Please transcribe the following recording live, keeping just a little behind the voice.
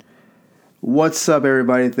What's up,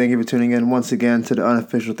 everybody? Thank you for tuning in once again to the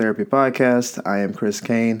Unofficial Therapy Podcast. I am Chris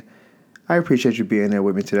Kane. I appreciate you being there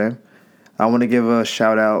with me today. I want to give a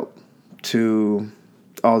shout out to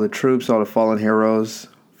all the troops, all the fallen heroes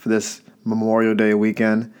for this Memorial Day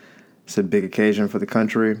weekend. It's a big occasion for the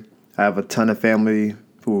country. I have a ton of family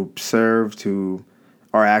who served, who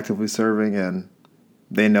are actively serving, and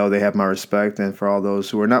they know they have my respect. And for all those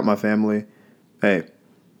who are not my family, hey,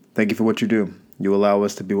 thank you for what you do. You allow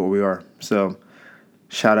us to be what we are. So,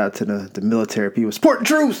 shout out to the military people. Support the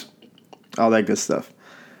troops! All that good stuff.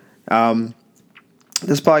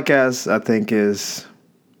 This podcast, I think, is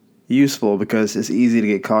useful because it's easy to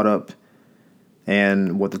get caught up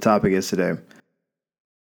in what the topic is today.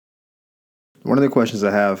 One of the questions I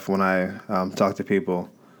have when I talk to people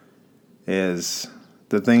is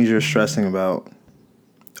the things you're stressing about,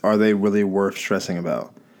 are they really worth stressing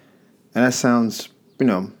about? And that sounds,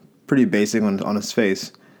 pretty basic on its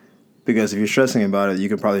face, because if you're stressing about it, you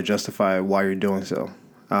can probably justify why you're doing so.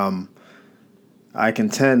 I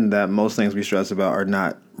contend that most things we stress about are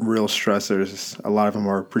not real stressors. A lot of them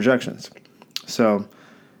are projections. So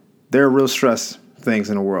there are real stress things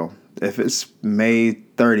in the world. If it's May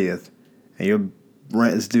 30th and your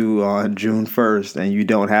rent is due on June 1st and you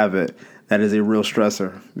don't have it, that is a real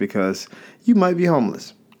stressor because you might be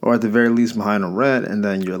homeless, or at the very least behind on rent, and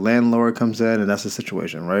then your landlord comes in, and that's the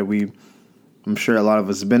situation, right? I'm sure a lot of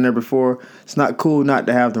us have been there before. It's not cool not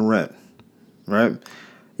to have the rent, right?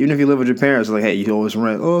 Even if you live with your parents, like, hey, you always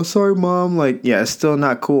rent. Oh, sorry, Mom. It's still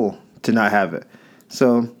not cool to not have it.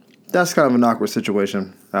 So that's kind of an awkward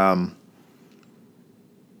situation. I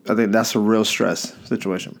think that's a real stress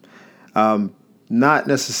situation. Not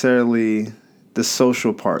necessarily the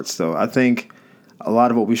social parts, though. I think a lot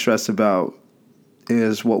of what we stress about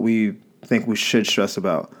is what we think we should stress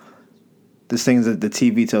about. These things that the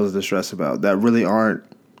TV tells us to stress about that really aren't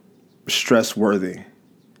stress worthy.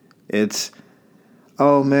 It's,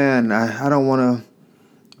 oh man, I don't want to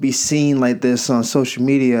be seen like this on social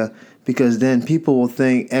media because then people will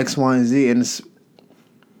think X, Y, and Z. And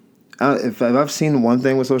if I've seen one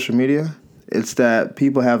thing with social media, it's that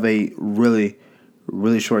people have a really,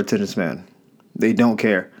 really short attention span. They don't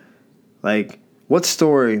care. What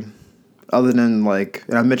story, other than and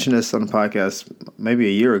I mentioned this on the podcast maybe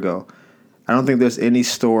a year ago, I don't think there's any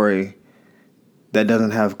story that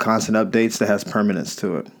doesn't have constant updates that has permanence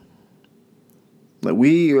to it.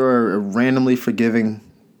 We are randomly forgiving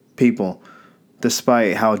people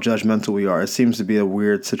despite how judgmental we are. It seems to be a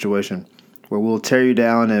weird situation where we'll tear you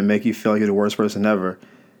down and make you feel like you're the worst person ever.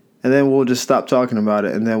 And then we'll just stop talking about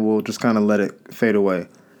it, and then we'll just kind of let it fade away.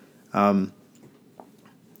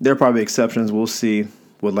 There are probably exceptions we'll see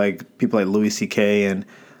with people like Louis C.K. and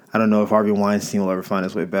I don't know if Harvey Weinstein will ever find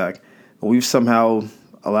his way back. But we've somehow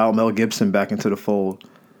allowed Mel Gibson back into the fold.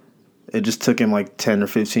 It just took him 10 or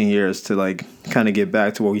 15 years to kind of get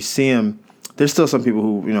back to where we see him. There's still some people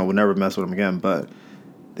who will never mess with him again, but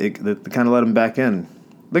they kind of let him back in.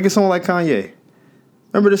 Look at someone like Kanye.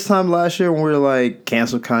 Remember this time last year when we were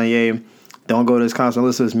cancel Kanye, don't go to his concert,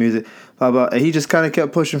 listen to his music, blah blah. And he just kind of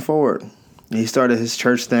kept pushing forward. And he started his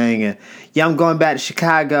church thing, and I'm going back to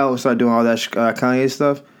Chicago, and started doing all that Kanye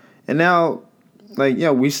stuff. And now,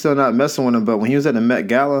 we still not messing with him. But when he was at the Met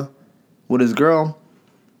Gala with his girl,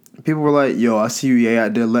 people were like, yo, I see you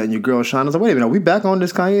out there letting your girl shine. I was like, wait a minute, are we back on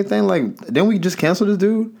this Kanye thing? Didn't we just cancel this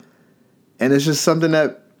dude? And it's just something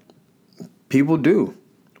that people do.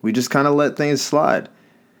 We just kind of let things slide.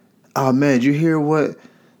 Oh, man, did you hear what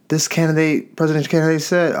this presidential candidate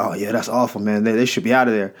said? Oh, yeah, that's awful, man. They should be out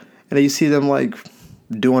of there. And then you see them,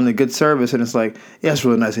 doing a good service, and it's yeah, it's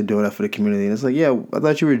really nice they're doing that for the community. And it's yeah, I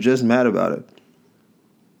thought you were just mad about it.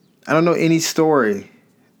 I don't know any story,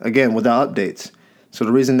 again, without updates. So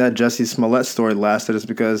the reason that Jussie Smollett story lasted is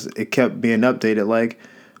because it kept being updated.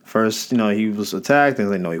 First, he was attacked,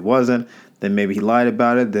 and no, he wasn't. Then maybe he lied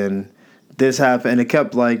about it. Then this happened, and it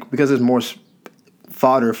kept because there's more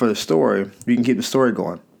fodder for the story, you can keep the story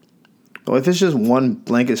going. But if it's just one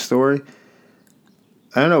blanket story,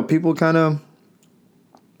 I don't know. People kind of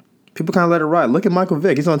let it ride. Look at Michael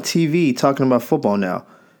Vick. He's on TV talking about football now.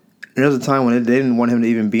 And there was a time when they didn't want him to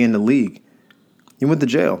even be in the league. He went to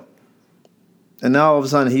jail. And now all of a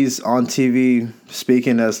sudden he's on TV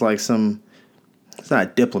speaking as some, it's not a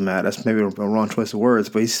diplomat. That's maybe a wrong choice of words.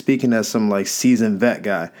 But he's speaking as some seasoned vet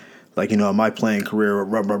guy. My playing career,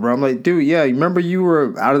 blah, blah, blah. I'm dude, yeah, remember you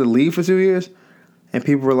were out of the league for 2 years? And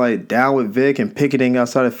people were down with Vic and picketing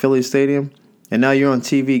outside of Philly Stadium. And now you're on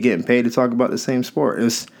TV getting paid to talk about the same sport.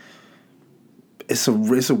 It's a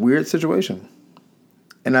weird situation.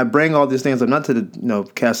 And I bring all these things up not to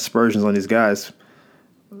cast aspersions on these guys,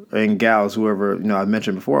 and gals, whoever, I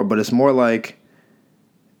mentioned before, but it's more like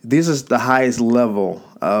this is the highest level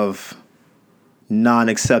of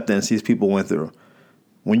non-acceptance these people went through.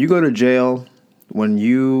 When you go to jail, when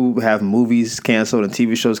you have movies canceled and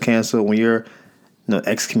TV shows canceled, when you're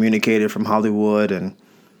excommunicated from Hollywood and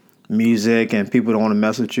music, and people don't want to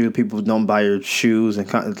mess with you, people don't buy your shoes,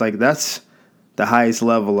 and like that's the highest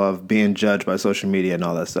level of being judged by social media and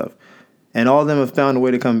all that stuff. And all of them have found a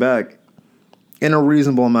way to come back in a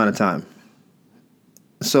reasonable amount of time.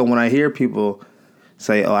 So when I hear people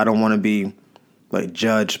say, "Oh, I don't want to be like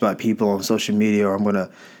judged by people on social media, or I'm going to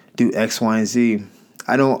do X, Y, and Z,"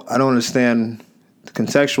 I don't understand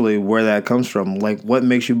contextually where that comes from. Like, what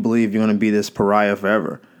makes you believe you're going to be this pariah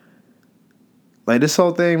forever? Like, this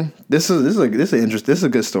whole thing, this is a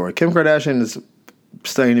good story. Kim Kardashian is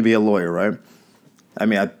studying to be a lawyer, right? I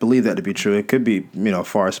mean, I believe that to be true. It could be, a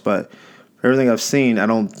farce, but everything I've seen, I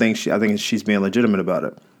think she's being legitimate about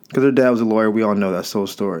it. Because her dad was a lawyer. We all know that whole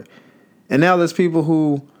story. And now there's people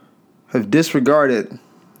who have disregarded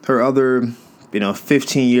her other,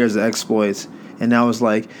 15 years of exploits. And now it's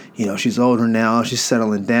like, she's older now. She's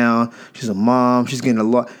settling down. She's a mom. She's getting a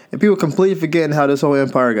lot. And people completely forgetting how this whole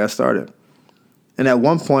empire got started. And at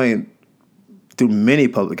one point, through many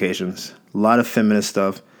publications, a lot of feminist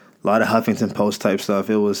stuff, a lot of Huffington Post type stuff,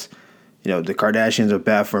 it was, the Kardashians are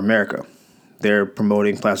bad for America. They're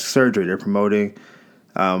promoting plastic surgery. They're promoting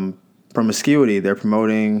promiscuity. They're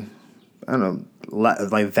promoting,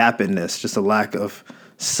 like vapidness, just a lack of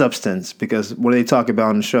substance. Because what do they talk about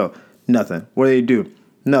on the show? Nothing. What do they do?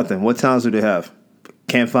 Nothing. What talents do they have?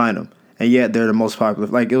 Can't find them. And yet they're the most popular.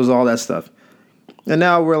 Like, it was all that stuff. And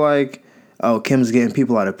now we're like, oh, Kim's getting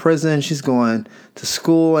people out of prison. She's going to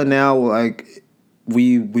school. And now, like,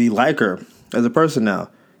 we like her as a person now.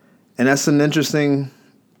 And that's an interesting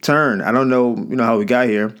turn. I don't know, how we got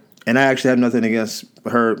here. And I actually have nothing against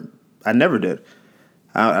her. I never did.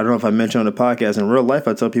 I don't know if I mentioned on the podcast. In real life,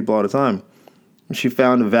 I tell people all the time. She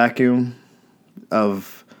found a vacuum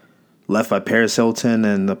left by Paris Hilton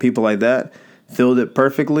and the people like that, filled it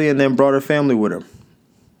perfectly, and then brought her family with her.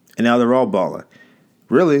 And now they're all balling.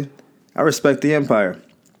 Really, I respect the empire.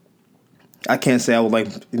 I can't say I would like,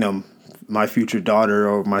 my future daughter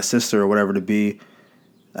or my sister or whatever to be,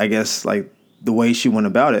 I guess, like the way she went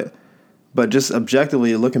about it. But just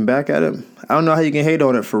objectively looking back at it, I don't know how you can hate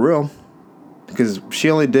on it for real. Because she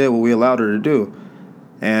only did what we allowed her to do.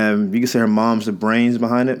 And you can say her mom's the brains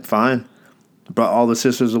behind it, fine. Brought all the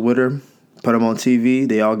sisters with her, put them on TV.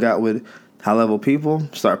 They all got with high-level people,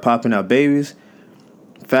 start popping out babies,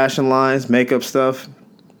 fashion lines, makeup stuff.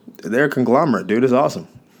 They're a conglomerate, dude. It's awesome.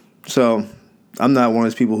 So I'm not one of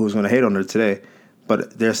those people who's going to hate on her today.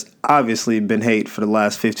 But there's obviously been hate for the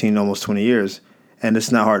last 15, almost 20 years. And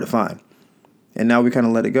it's not hard to find. And now we kind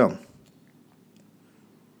of let it go.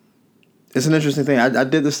 It's an interesting thing. I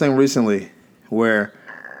did this thing recently where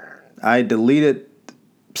I deleted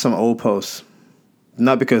some old posts.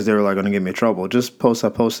 Not because they were like going to get me in trouble. Just posts I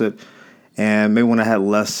posted. And maybe when I had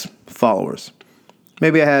less followers.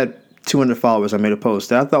 Maybe I had 200 followers. I made a post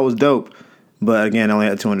that I thought was dope. But again, I only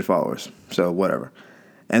had 200 followers. So whatever.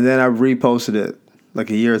 And then I reposted it like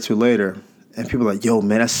a year or two later. And people are like, yo,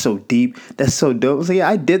 man, that's so deep. That's so dope. I was like, yeah,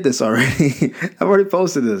 I did this already. I've already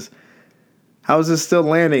posted this. How is this still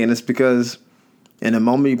landing? And it's because in the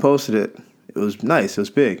moment you posted it, it was nice. It was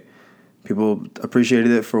big. People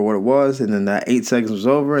appreciated it for what it was. And then that 8 seconds was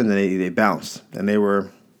over. And then they bounced. And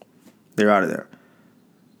they're out of there.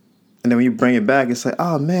 And then when you bring it back, it's like,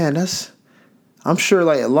 oh, man, I'm sure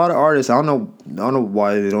like a lot of artists, I don't know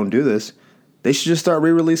why they don't do this. They should just start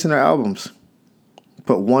re-releasing their albums.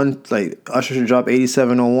 Put one, like Usher should drop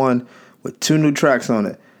 8701 with 2 new tracks on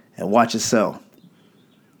it and watch it sell.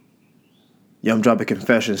 Yo, I'm dropping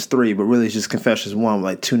Confessions 3, but really it's just Confessions 1 with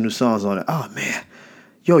like 2 new songs on it. Oh, man.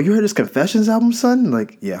 Yo, you heard this Confessions album, son?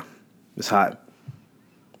 Like, yeah, it's hot.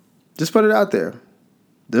 Just put it out there.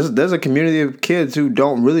 There's a community of kids who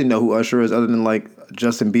don't really know who Usher is other than like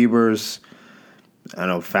Justin Bieber's, I don't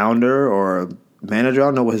know, founder or manager. I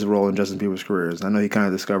don't know what his role in Justin Bieber's career is. I know he kind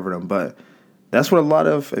of discovered him, but that's what a lot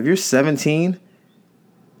of, if you're 17,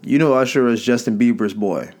 you know Usher as Justin Bieber's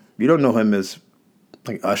boy. You don't know him as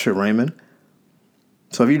like Usher Raymond.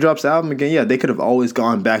 So if he drops the album again, yeah, they could have always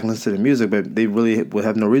gone back and listened to the music, but they really would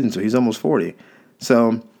have no reason to. He's almost 40.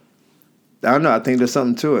 So I don't know. I think there's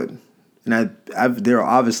something to it. And they'll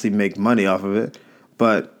obviously make money off of it,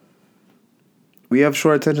 but we have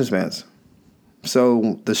short attention spans.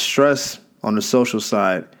 So the stress on the social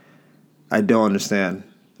side, I don't understand.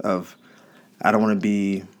 I don't want to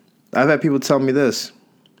be. I've had people tell me this.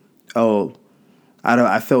 Oh,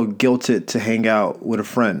 I felt guilted to hang out with a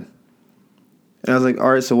friend. And I was like,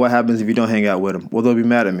 all right, so what happens if you don't hang out with them? Well, they'll be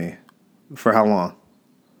mad at me. For how long?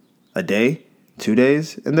 A day? 2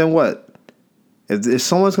 days? And then what? If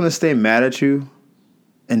someone's going to stay mad at you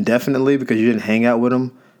indefinitely because you didn't hang out with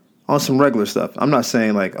them on some regular stuff, I'm not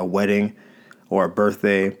saying like a wedding or a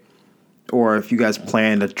birthday, or if you guys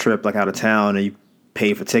planned a trip like out of town and you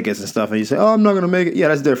pay for tickets and stuff and you say, oh, I'm not going to make it. Yeah,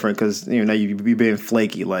 that's different because you be being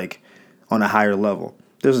flaky like on a higher level.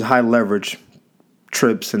 There's high leverage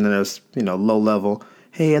trips and then there's, low level.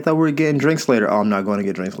 Hey, I thought we were getting drinks later. Oh, I'm not going to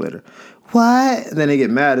get drinks later. What? And then they get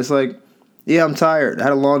mad. It's like, yeah, I'm tired. I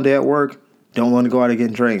had a long day at work. Don't want to go out and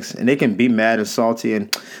get drinks. And they can be mad and salty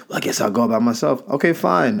and, well, I guess I'll go by myself. Okay,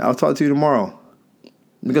 fine. I'll talk to you tomorrow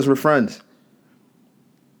because we're friends.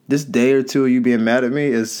 This day or two of you being mad at me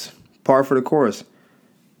is par for the course.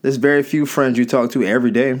 There's very few friends you talk to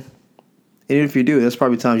every day. And even if you do, there's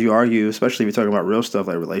probably times you argue, especially if you're talking about real stuff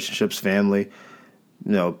like relationships, family,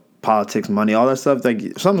 politics, money, all that stuff. Like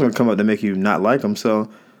something's gonna come up to make you not like them. So,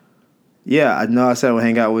 yeah, I know I said I would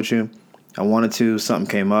hang out with you. I wanted to. Something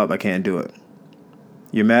came up. I can't do it.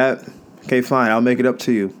 You're mad? Okay, fine. I'll make it up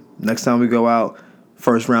to you. Next time we go out,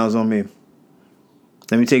 first round's on me.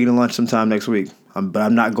 Let me take you to lunch sometime next week. But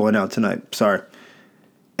I'm not going out tonight. Sorry.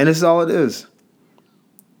 And this is all it is.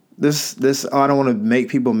 This I don't want to make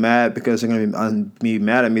people mad because they're gonna be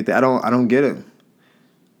mad at me. I don't get it.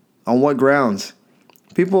 On what grounds?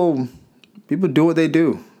 People do what they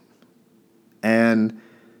do, and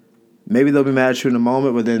maybe they'll be mad at you in a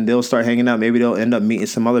moment, but then they'll start hanging out. Maybe they'll end up meeting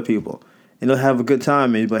some other people, and they'll have a good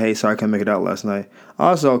time. And you'll be like, hey, sorry I couldn't make it out last night.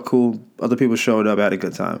 Also, cool. Other people showed up, had a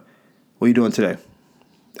good time. What are you doing today?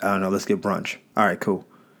 I don't know. Let's get brunch. All right, cool.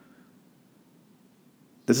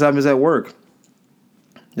 This happens at work.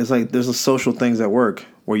 It's like there's a social things at work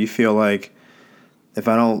where you feel like if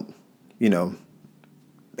I don't,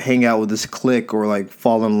 hang out with this clique or like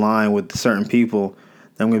fall in line with certain people,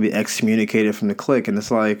 then I'm going to be excommunicated from the clique. And it's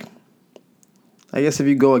like, I guess if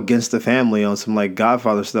you go against the family on some like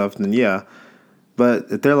Godfather stuff, then yeah. But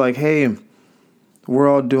if they're like, hey, we're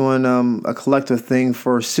all doing a collective thing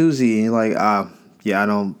for Susie, and you're like, yeah, I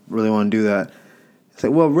don't really want to do that. It's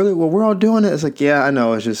like, well, really? Well, we're all doing it. It's like, yeah, I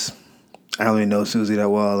know. It's just, I don't really know Susie that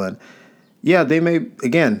well. And yeah,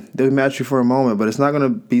 they'll match you for a moment, but it's not going to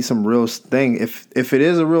be some real thing. If it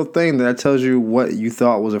is a real thing, then that tells you what you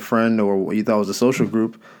thought was a friend or what you thought was a social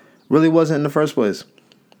group really wasn't in the first place.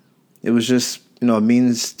 It was just, a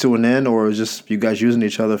means to an end, or it was just you guys using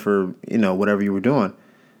each other for, whatever you were doing.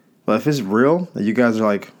 But if it's real, and you guys are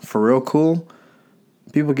like for real cool,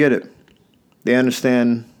 people get it. They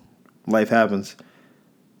understand life happens.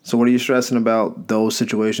 So what are you stressing about those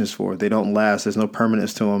situations for? They don't last. There's no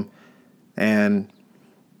permanence to them. And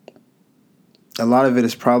a lot of it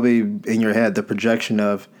is probably in your head, the projection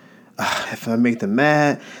of, if I make them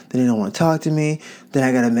mad, then they don't want to talk to me, then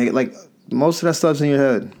I got to make it. Like, most of that stuff's in your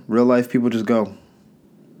head. Real life, people just go.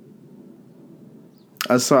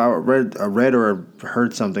 I read or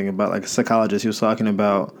heard something about like a psychologist. He was talking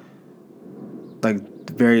about like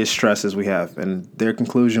various stresses we have. And their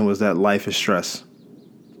conclusion was that life is stress.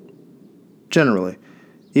 Generally.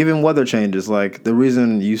 Even weather changes, like the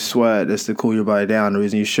reason you sweat is to cool your body down. The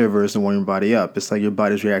reason you shiver is to warm your body up. It's like your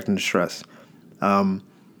body's reacting to stress.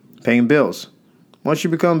 Paying bills. Once you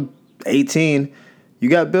become 18, you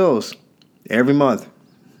got bills every month.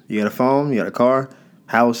 You got a phone, you got a car,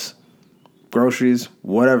 house, groceries,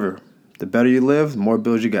 whatever. The better you live, the more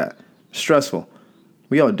bills you got. Stressful.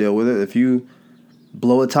 We all deal with it. If you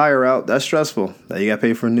blow a tire out, that's stressful. Now you got to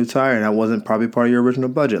pay for a new tire, and that wasn't probably part of your original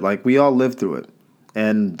budget. Like, we all live through it.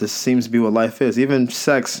 And this seems to be what life is. Even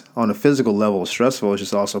sex on a physical level is stressful. It's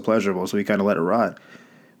just also pleasurable, so we kind of let it ride.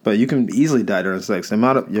 But you can easily die during sex. The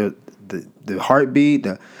amount of the heartbeat,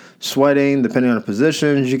 the sweating, depending on the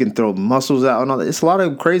positions, you can throw muscles out and all that. It's a lot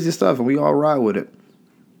of crazy stuff, and we all ride with it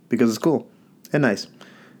because it's cool and nice.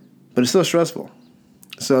 But it's still stressful.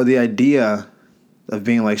 So the idea of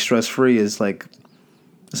being like stress-free is like,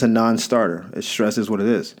 it's a non-starter. Stress is what it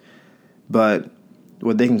is. But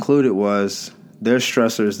what they concluded was, there's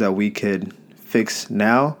stressors that we could fix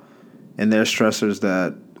now, and there's stressors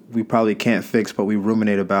that we probably can't fix, but we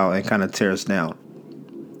ruminate about and kind of tear us down.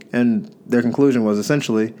 And their conclusion was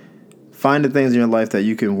essentially, find the things in your life that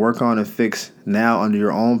you can work on and fix now under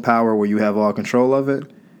your own power where you have all control of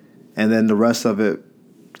it, and then the rest of it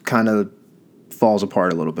kind of falls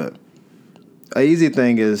apart a little bit. An easy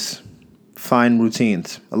thing is find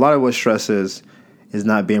routines. A lot of what stress is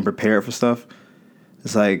not being prepared for stuff.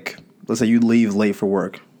 It's like, let's say you leave late for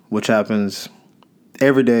work, which happens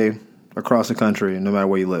every day across the country, no matter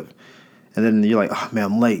where you live. And then you're like, oh man,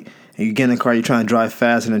 I'm late. And you get in the car, you're trying to drive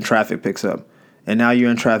fast, and then traffic picks up. And now you're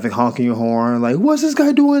in traffic honking your horn, like, what's this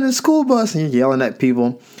guy doing in the school bus? And you're yelling at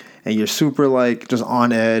people, and you're super, like, just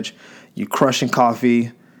on edge. You're crushing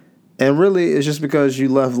coffee. And really, it's just because you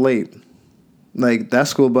left late. Like, that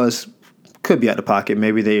school bus could be out of pocket.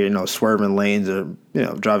 Maybe they're, swerving lanes or,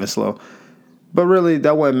 driving slow. But really,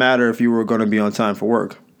 that wouldn't matter if you were going to be on time for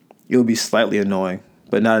work. It would be slightly annoying,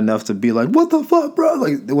 but not enough to be like, what the fuck, bro?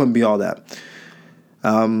 Like, it wouldn't be all that.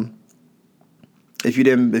 If you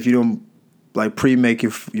don't like pre-make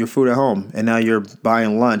your food at home, and now you're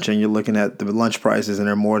buying lunch and you're looking at the lunch prices and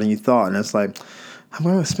they're more than you thought, and it's like, I'm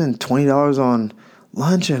going to spend $20 on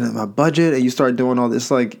lunch and my budget, and you start doing all this,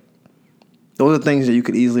 like, those are things that you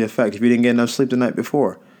could easily affect if you didn't get enough sleep the night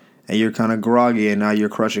before, and you're kind of groggy, and now you're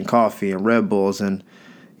crushing coffee and Red Bulls and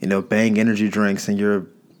Bang energy drinks, and you're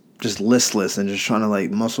just listless and just trying to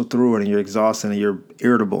like muscle through it, and you're exhausted and you're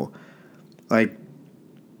irritable. Like,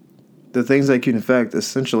 the things that you can affect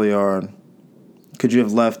essentially are, could you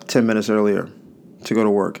have left 10 minutes earlier to go to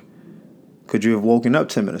work? Could you have woken up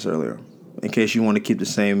 10 minutes earlier in case you want to keep the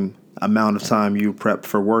same amount of time you prep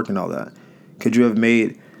for work and all that? Could you have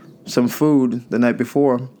made some food the night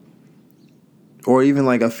before, or even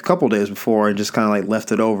like a couple days before, and just kind of like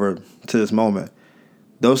left it over to this moment?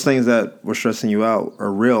 Those things that were stressing you out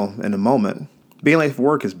are real in the moment. Being late for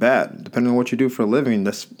work is bad. Depending on what you do for a living,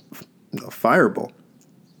 that's fireable.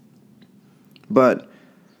 But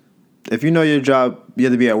if you know your job, you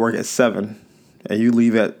have to be at work at 7, and you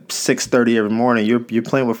leave at 6:30 every morning, you're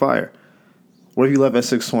playing with fire. What if you left at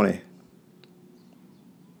 6:20?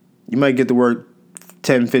 You might get to work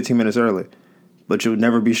 10, 15 minutes early, but you'll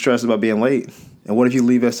never be stressed about being late. And what if you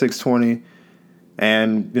leave at 6:20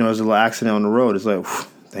 and there's a little accident on the road? It's like,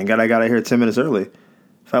 thank God I got out here 10 minutes early.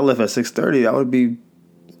 If I left at 6:30, I would be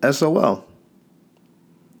SOL.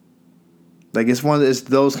 Like, it's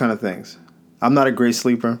those kind of things. I'm not a great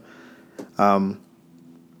sleeper. I've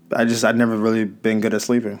never really been good at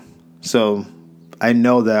sleeping. So I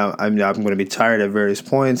know that I'm going to be tired at various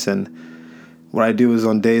points. And what I do is,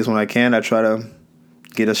 on days when I can, I try to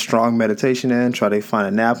get a strong meditation in, try to find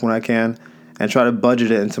a nap when I can, and try to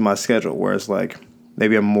budget it into my schedule. Whereas, like,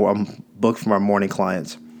 maybe I'm booked for my morning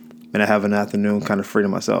clients, and I have an afternoon kind of free to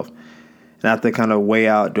myself. And I have to kind of weigh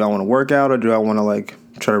out, do I want to work out, or do I want to, like,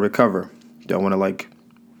 try to recover? Do I want to, like,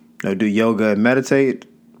 do yoga and meditate,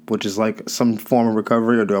 which is like some form of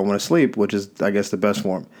recovery, or do I want to sleep, which is, I guess, the best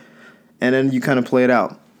form? And then you kind of play it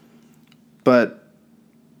out. But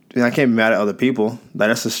I can't be mad at other people.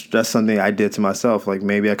 That's something I did to myself. Like,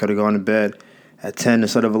 maybe I could have gone to bed at 10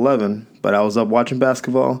 instead of 11, but I was up watching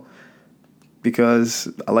basketball because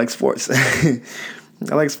I like sports.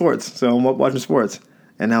 I like sports, so I'm up watching sports.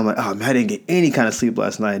 And now I'm like, oh man, I didn't get any kind of sleep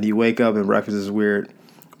last night. And you wake up and breakfast is weird.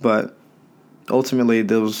 But ultimately,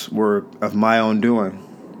 those were of my own doing.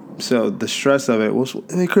 So the stress of it was,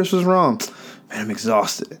 hey, Chris was wrong. Man, I'm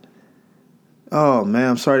exhausted. Oh man,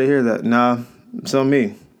 I'm sorry to hear that. Nah, it's on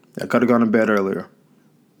me. I could have gone to bed earlier.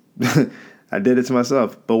 I did it to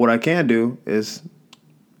myself. But what I can do is,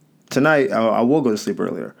 tonight, I will go to sleep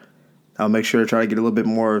earlier. I'll make sure to try to get a little bit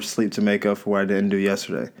more sleep to make up for what I didn't do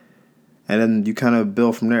yesterday. And then you kind of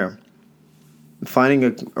build from there. Finding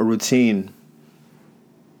a routine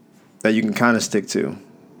that you can kind of stick to,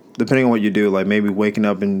 depending on what you do. Like, maybe waking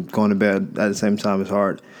up and going to bed at the same time is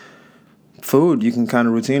hard. Food, you can kind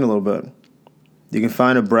of routine a little bit. You can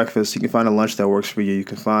find a breakfast. You can find a lunch that works for you. You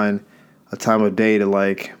can find a time of day to,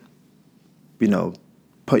 like,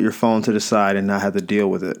 put your phone to the side and not have to deal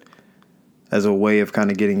with it, as a way of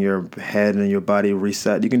kind of getting your head and your body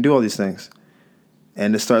reset. You can do all these things.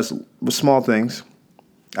 And it starts with small things.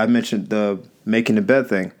 I mentioned the making the bed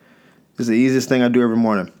thing. It's the easiest thing I do every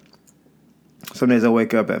morning. Some days I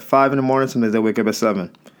wake up at 5 in the morning. Some days I wake up at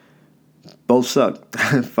 7. Both suck.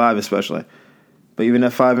 5 especially. But even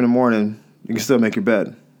at 5 in the morning, you can still make your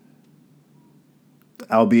bed.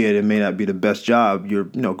 Albeit it may not be the best job. You're,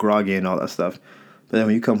 groggy and all that stuff. But then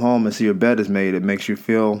when you come home and see your bed is made, it makes you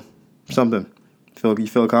feel something. You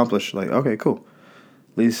feel accomplished. Like, okay, cool.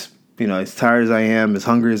 At least, as tired as I am, as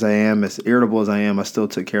hungry as I am, as irritable as I am, I still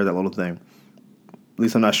took care of that little thing. At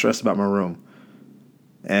least I'm not stressed about my room.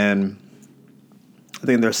 And I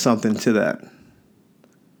think there's something to that,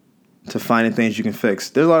 to finding things you can fix.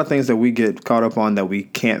 There's a lot of things that we get caught up on that we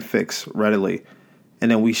can't fix readily, and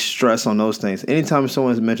then we stress on those things. Anytime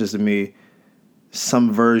someone mentions to me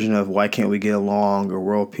some version of why can't we get along or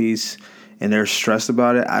world peace, and they're stressed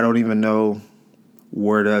about it, I don't even know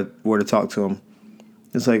where to talk to them.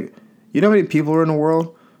 It's like, you know how many people are in the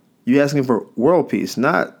world? You're asking for world peace,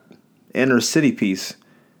 not inner city peace,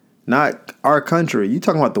 not our country. You're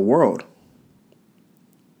talking about the world.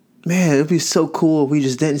 Man, it'd be so cool if we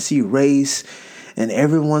just didn't see race and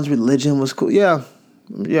everyone's religion was cool. Yeah,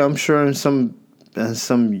 I'm sure in some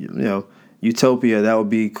utopia that would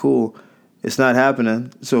be cool. It's not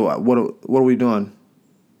happening. So what are we doing?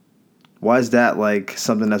 Why is that like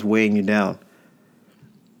something that's weighing you down?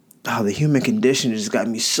 Oh, the human condition just got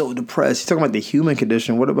me so depressed. You're talking about the human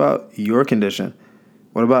condition. What about your condition?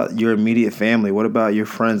 What about your immediate family? What about your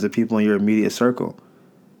friends, the people in your immediate circle?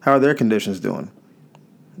 How are their conditions doing?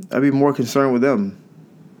 I'd be more concerned with them.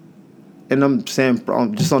 And I'm saying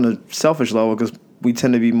just on a selfish level because we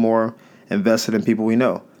tend to be more invested in people we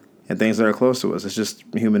know and things that are close to us. It's just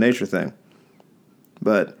a human nature thing.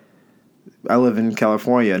 But I live in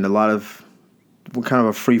California, and we're kind of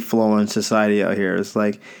a free-flowing society out here. It's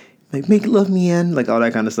like make love me in, like all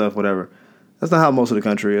that kind of stuff, whatever. That's not how most of the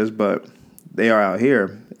country is, but they are out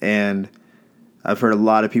here. And I've heard a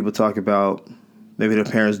lot of people talk about maybe their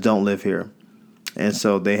parents don't live here. And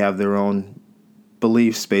so they have their own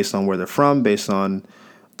beliefs based on where they're from, based on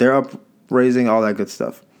their upraising, all that good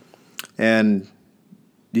stuff. And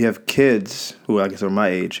you have kids who I guess are my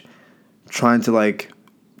age trying to like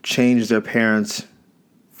change their parents'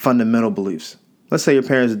 fundamental beliefs. Let's say your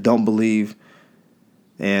parents don't believe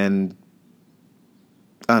in,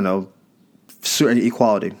 I don't know,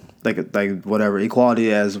 equality, like whatever,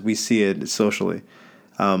 equality as we see it socially.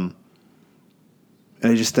 And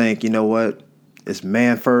they just think, you know what, it's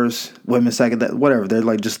man first, women second, that whatever. They're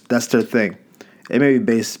like just that's their thing. It may be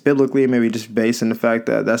based biblically, maybe just based in the fact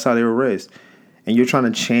that that's how they were raised. And you're trying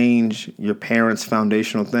to change your parents'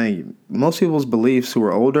 foundational thing. Most people's beliefs who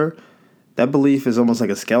are older, that belief is almost like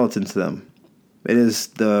a skeleton to them. It's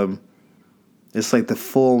like the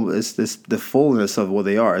fullness of what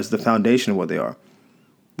they are. It's the foundation of what they are.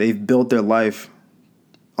 They've built their life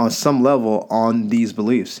on some level on these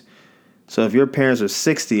beliefs. So if your parents are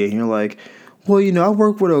 60 and you're like, well, I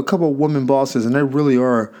work with a couple of women bosses and they really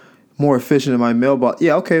are more efficient than my male boss.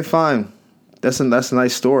 Yeah, okay, fine. That's a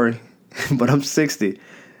nice story. But I'm 60.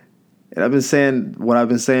 And I've been saying what I've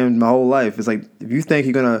been saying my whole life. It's like, if you think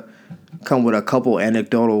you're going to come with a couple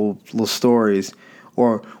anecdotal little stories,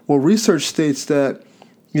 or, well, research states that,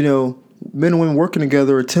 men and women working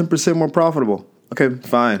together are 10% more profitable. Okay,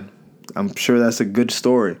 fine. I'm sure that's a good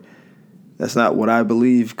story. That's not what I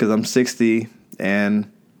believe because I'm 60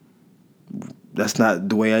 and that's not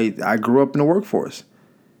the way I grew up in the workforce.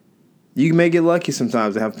 You may get lucky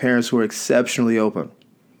sometimes to have parents who are exceptionally open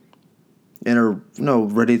and are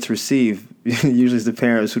ready to receive. Usually it's the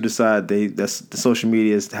parents who decide that's the social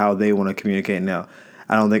media is how they want to communicate now.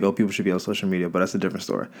 I don't think people should be on social media, but that's a different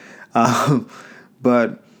story.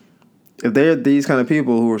 But if they're these kind of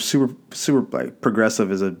people who are super, super like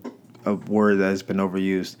progressive is a word that has been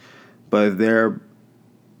overused, but if they're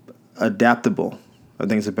adaptable, I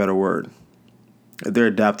think it's a better word. If they're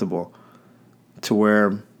adaptable to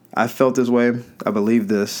where I felt this way, I believe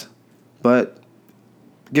this, but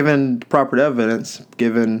given proper evidence,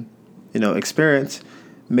 given experience,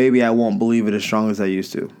 maybe I won't believe it as strong as I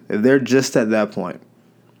used to. If they're just at that point,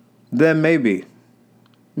 then maybe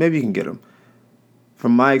you can get them.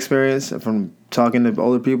 From my experience and from talking to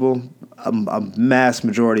older people, a mass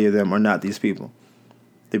majority of them are not these people.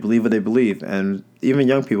 They believe what they believe, and even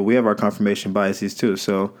young people, we have our confirmation biases too.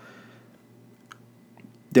 So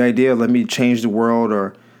the idea of let me change the world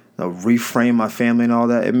or reframe my family and all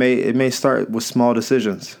that, it may start with small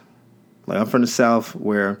decisions. Like I'm from the South,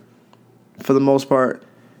 where for the most part,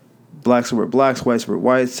 blacks were blacks, whites were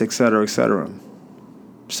whites, et cetera, et cetera.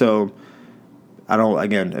 So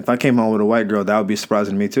if I came home with a white girl, that would be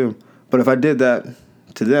surprising to me too. But if I did that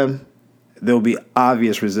to them, there will be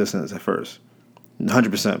obvious resistance at first,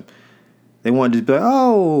 100%. They want to be like,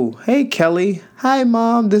 oh, hey Kelly, hi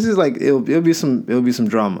mom. This is like it'll be some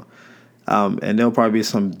drama, and there'll probably be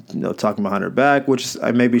some talking behind her back, which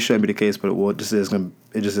maybe shouldn't be the case, but it just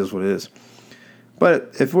is what it is.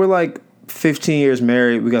 But if we're like 15 years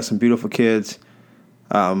married, we got some beautiful kids.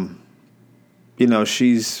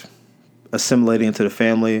 She's assimilating into the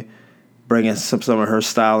family, bringing some of her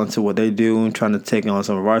style into what they do and trying to take on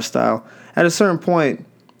some of our style. At a certain point,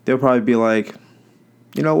 they'll probably be like,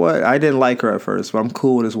 you know what? I didn't like her at first, but I'm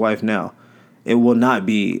cool with his wife now. It will not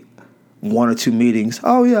be one or two meetings.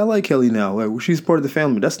 Oh, yeah, I like Kelly now. Like, she's part of the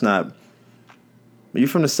family. That's not. You're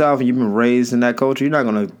from the South and you've been raised in that culture. You're not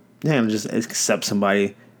going to just accept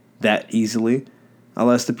somebody that easily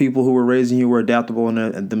unless the people who were raising you were adaptable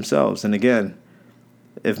in themselves. And again,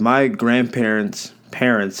 if my grandparents'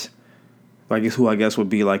 parents, I guess would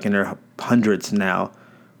be like in their hundreds now,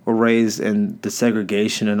 were raised in the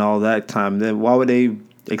segregation and all that time, then why would they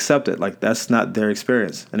accept it? Like, that's not their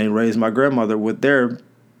experience. And they raised my grandmother with their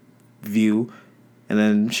view, and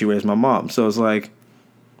then she raised my mom. So it's like,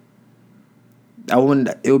 I wouldn't.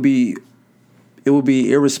 It would be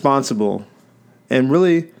irresponsible and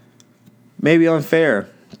really maybe unfair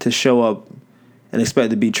to show up and expect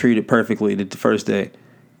to be treated perfectly the first day,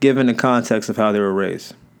 given the context of how they were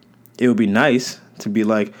raised. It would be nice to be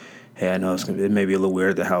like, hey, I know it may be a little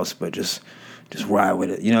weird at the house, but just ride with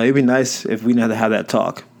it. It'd be nice if we didn't have to have that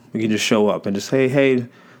talk. We can just show up and just say, hey,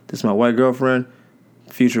 this is my white girlfriend,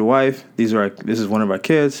 future wife. This is one of our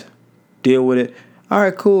kids. Deal with it. All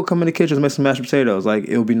right, cool. Come in the kitchen, make some mashed potatoes. Like,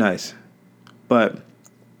 it would be nice. But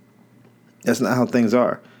that's not how things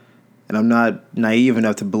are. And I'm not naive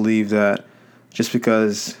enough to believe that just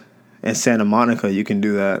because in Santa Monica you can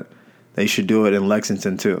do that, they should do it in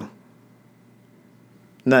Lexington too.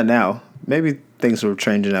 Not now. Maybe things will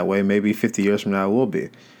change in that way. Maybe 50 years from now it will be.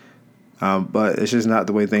 But it's just not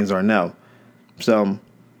the way things are now. So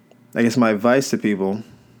I guess my advice to people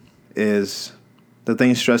is the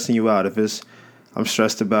things stressing you out. I'm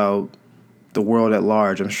stressed about the world at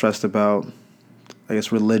large. I'm stressed about, I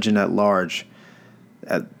guess, religion at large,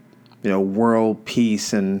 at world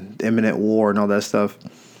peace and imminent war and all that stuff.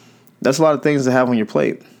 That's a lot of things to have on your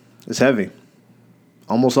plate. It's heavy.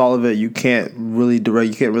 Almost all of it you can't really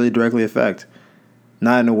directly affect.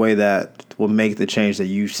 Not in a way that will make the change that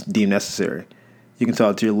you deem necessary. You can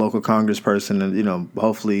talk to your local congressperson and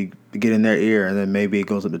hopefully get in their ear, and then maybe it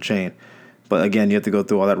goes up the chain. But again, you have to go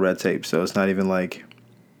through all that red tape. So it's not even like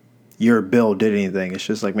your bill did anything. It's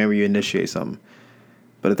just like maybe you initiate something.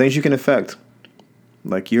 But the things you can affect,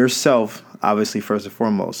 like yourself, obviously first and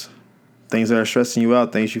foremost. Things that are stressing you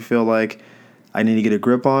out, things you feel like I need to get a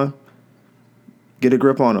grip on, get a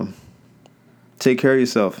grip on them. Take care of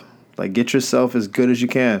yourself. Like, get yourself as good as you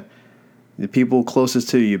can. The people closest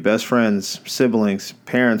to you, your best friends, siblings,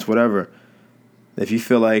 parents, whatever. If you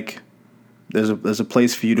feel like there's a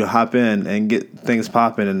place for you to hop in and get things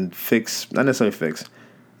popping and fix, not necessarily fix,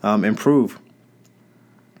 improve.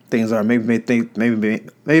 Things are maybe make things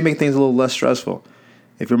a little less stressful.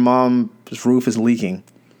 If your mom's roof is leaking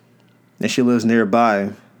and she lives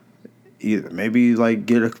nearby, maybe like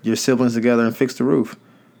get your siblings together and fix the roof,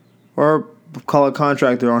 or call a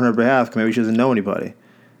contractor on her behalf. Maybe she doesn't know anybody.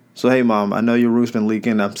 So, hey, Mom, I know your roof's been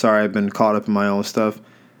leaking. I'm sorry I've been caught up in my own stuff.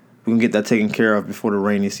 We can get that taken care of before the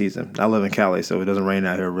rainy season. I live in Cali, so it doesn't rain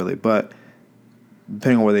out here really, but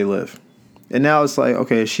depending on where they live. And now it's like,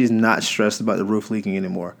 okay, she's not stressed about the roof leaking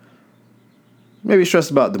anymore. Maybe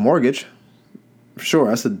stressed about the mortgage. Sure,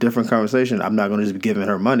 that's a different conversation. I'm not going to just be giving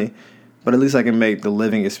her money, but at least I can make the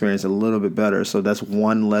living experience a little bit better. So that's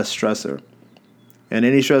one less stressor. And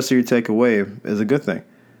any stressor you take away is a good thing.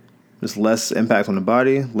 There's less impact on the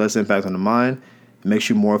body, less impact on the mind. It makes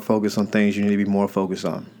you more focused on things you need to be more focused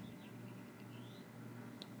on.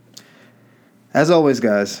 As always,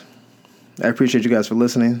 guys, I appreciate you guys for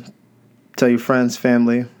listening. Tell your friends,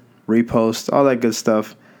 family, repost, all that good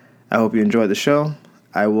stuff. I hope you enjoyed the show.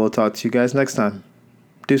 I will talk to you guys next time.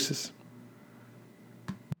 Deuces.